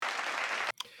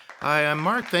Hi, I'm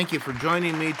Mark. Thank you for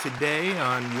joining me today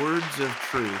on Words of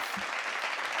Truth.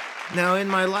 Now, in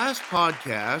my last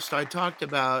podcast, I talked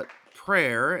about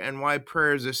prayer and why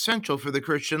prayer is essential for the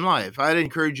Christian life. I'd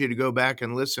encourage you to go back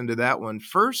and listen to that one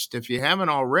first if you haven't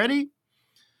already.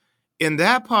 In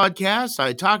that podcast,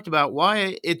 I talked about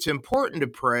why it's important to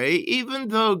pray, even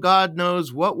though God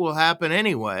knows what will happen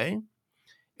anyway,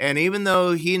 and even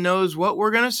though He knows what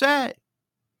we're going to say.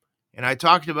 And I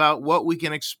talked about what we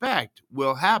can expect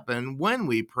will happen when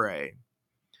we pray.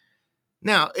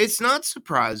 Now, it's not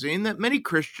surprising that many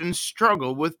Christians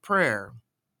struggle with prayer.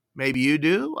 Maybe you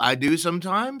do, I do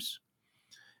sometimes.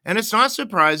 And it's not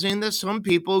surprising that some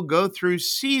people go through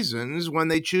seasons when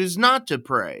they choose not to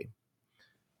pray.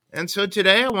 And so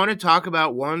today I want to talk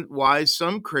about why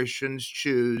some Christians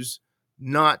choose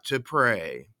not to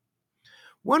pray.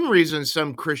 One reason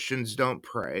some Christians don't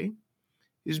pray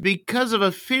is because of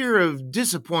a fear of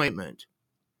disappointment.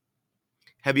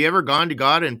 Have you ever gone to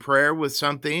God in prayer with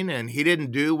something and He didn't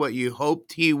do what you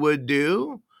hoped He would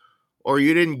do? Or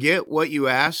you didn't get what you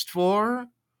asked for,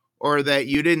 or that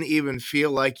you didn't even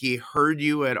feel like He heard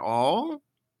you at all?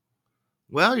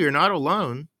 Well, you're not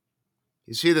alone.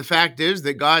 You see, the fact is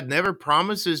that God never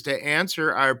promises to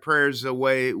answer our prayers the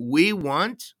way we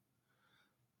want,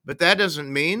 but that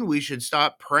doesn't mean we should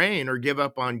stop praying or give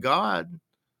up on God.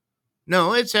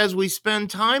 No, it's as we spend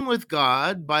time with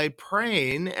God by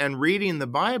praying and reading the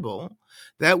Bible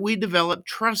that we develop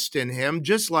trust in Him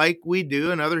just like we do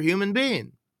another human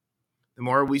being. The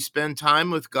more we spend time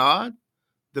with God,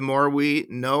 the more we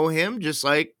know Him, just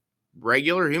like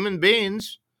regular human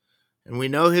beings, and we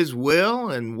know His will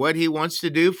and what He wants to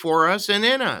do for us and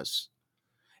in us.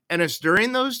 And it's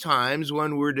during those times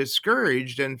when we're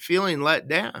discouraged and feeling let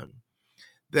down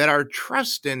that our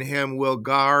trust in Him will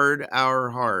guard our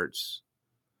hearts.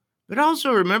 But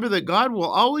also remember that God will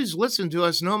always listen to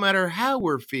us no matter how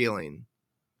we're feeling.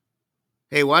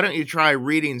 Hey, why don't you try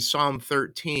reading Psalm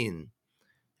 13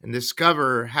 and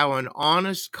discover how an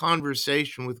honest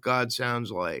conversation with God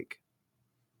sounds like?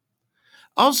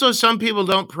 Also, some people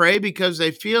don't pray because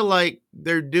they feel like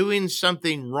they're doing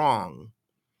something wrong.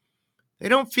 They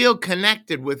don't feel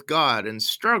connected with God and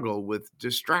struggle with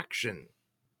distraction.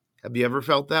 Have you ever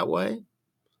felt that way?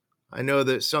 I know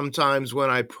that sometimes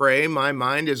when I pray, my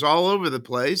mind is all over the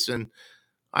place and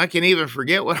I can even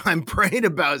forget what I'm praying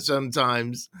about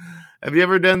sometimes. Have you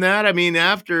ever done that? I mean,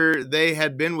 after they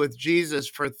had been with Jesus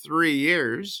for 3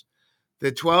 years,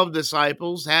 the 12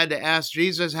 disciples had to ask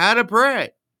Jesus how to pray.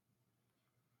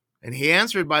 And He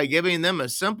answered by giving them a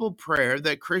simple prayer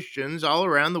that Christians all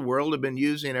around the world have been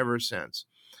using ever since.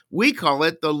 We call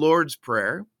it the Lord's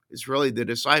Prayer. It's really the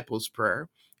disciples' prayer.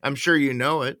 I'm sure you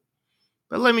know it.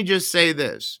 But let me just say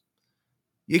this.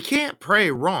 You can't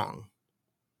pray wrong.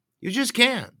 You just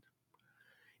can't.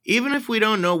 Even if we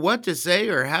don't know what to say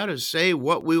or how to say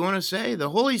what we want to say, the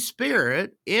Holy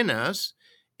Spirit in us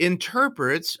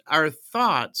interprets our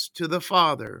thoughts to the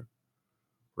Father.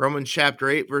 Romans chapter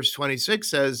 8, verse 26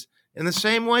 says, in the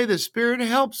same way, the Spirit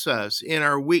helps us in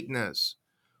our weakness.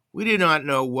 We do not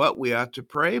know what we ought to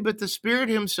pray, but the Spirit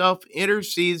Himself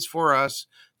intercedes for us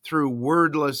through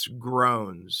wordless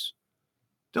groans.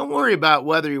 Don't worry about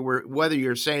whether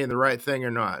you're saying the right thing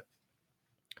or not,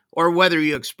 or whether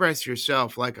you express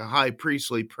yourself like a high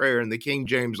priestly prayer in the King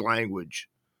James language.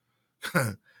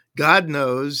 God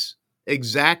knows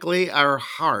exactly our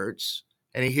hearts,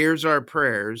 and He hears our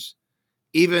prayers,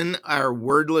 even our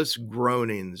wordless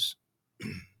groanings.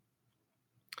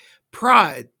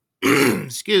 Pride,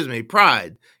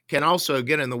 pride can also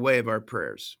get in the way of our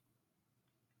prayers.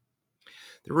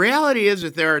 The reality is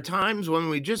that there are times when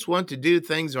we just want to do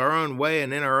things our own way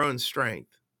and in our own strength.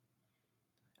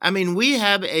 I mean, we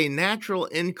have a natural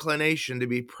inclination to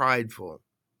be prideful.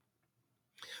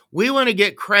 We want to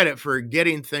get credit for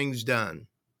getting things done.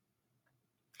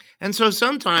 And so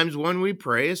sometimes when we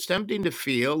pray, it's tempting to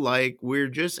feel like we're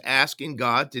just asking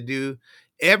God to do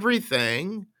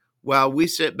everything while we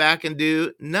sit back and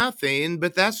do nothing,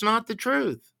 but that's not the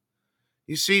truth.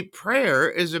 You see, prayer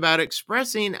is about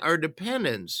expressing our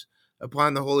dependence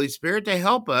upon the Holy Spirit to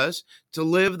help us to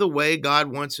live the way God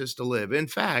wants us to live. In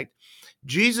fact,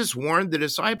 Jesus warned the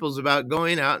disciples about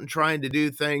going out and trying to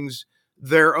do things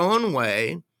their own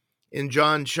way in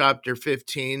John chapter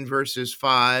 15, verses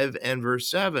 5 and verse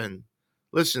 7.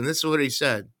 Listen, this is what He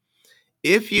said.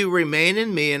 If you remain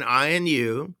in me and I in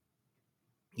you,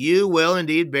 you will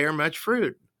indeed bear much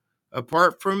fruit.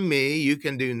 Apart from me, you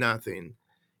can do nothing.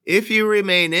 If you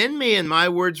remain in me and my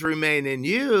words remain in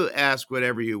you, ask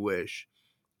whatever you wish,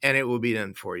 and it will be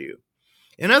done for you.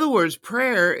 In other words,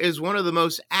 prayer is one of the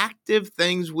most active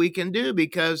things we can do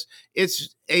because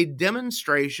it's a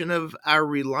demonstration of our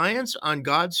reliance on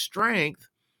God's strength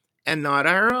and not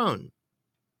our own.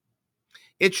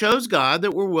 It shows God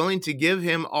that we're willing to give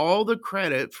him all the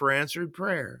credit for answered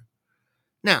prayer.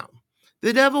 Now,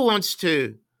 the devil wants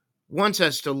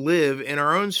us to live in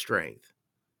our own strength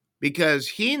because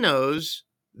he knows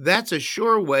that's a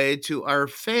sure way to our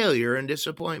failure and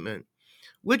disappointment,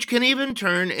 which can even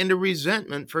turn into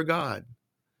resentment for God.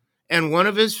 And one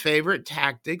of his favorite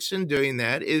tactics in doing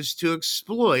that is to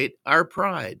exploit our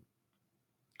pride.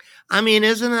 I mean,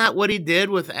 isn't that what he did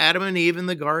with Adam and Eve in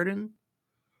the garden?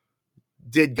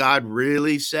 Did God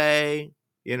really say,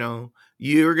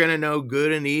 you're going to know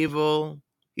good and evil?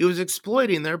 He was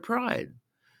exploiting their pride.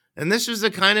 And this is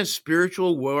the kind of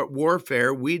spiritual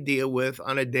warfare we deal with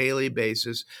on a daily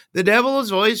basis. The devil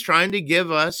is always trying to get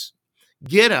us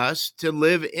to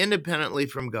live independently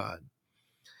from God.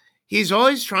 He's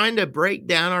always trying to break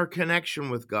down our connection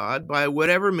with God by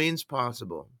whatever means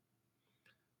possible.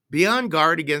 Be on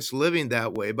guard against living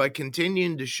that way by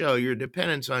continuing to show your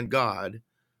dependence on God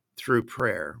through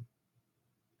prayer.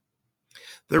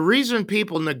 The reason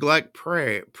people neglect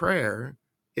prayer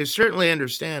is certainly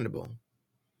understandable.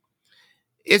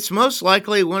 It's most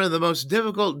likely one of the most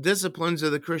difficult disciplines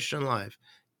of the Christian life.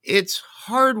 It's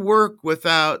hard work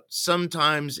without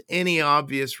sometimes any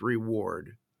obvious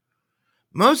reward.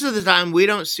 Most of the time, we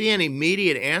don't see an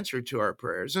immediate answer to our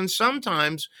prayers, and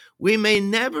sometimes we may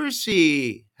never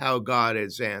see how God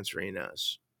is answering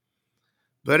us.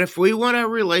 But if we want our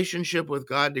relationship with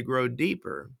God to grow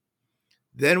deeper,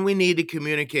 then we need to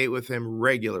communicate with him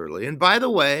regularly. And by the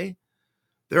way,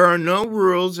 there are no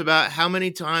rules about how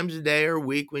many times a day or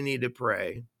week we need to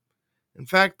pray. In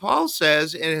fact, Paul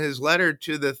says in his letter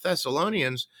to the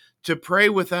Thessalonians to pray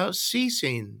without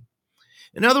ceasing.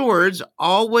 In other words,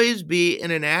 always be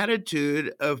in an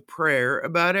attitude of prayer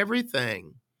about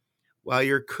everything. While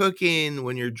you're cooking,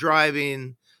 when you're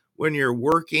driving, when you're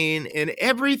working, in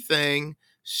everything,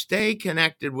 stay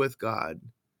connected with God.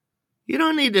 You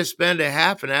don't need to spend a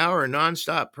half an hour in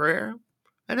nonstop prayer.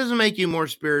 That doesn't make you more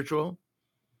spiritual.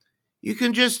 You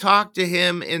can just talk to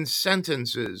him in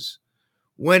sentences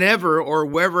whenever or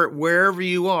wherever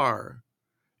you are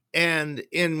and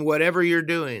in whatever you're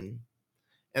doing.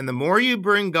 And the more you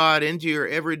bring God into your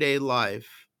everyday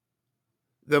life,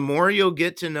 the more you'll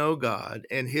get to know God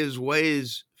and his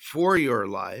ways for your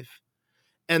life,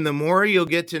 and the more you'll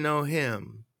get to know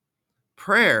him.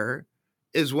 Prayer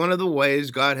is one of the ways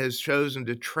God has chosen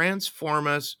to transform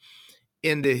us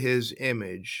into his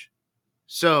image.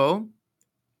 So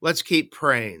let's keep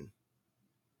praying.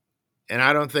 And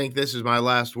I don't think this is my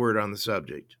last word on the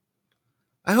subject.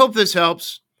 I hope this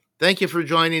helps. Thank you for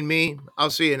joining me. I'll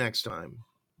see you next time.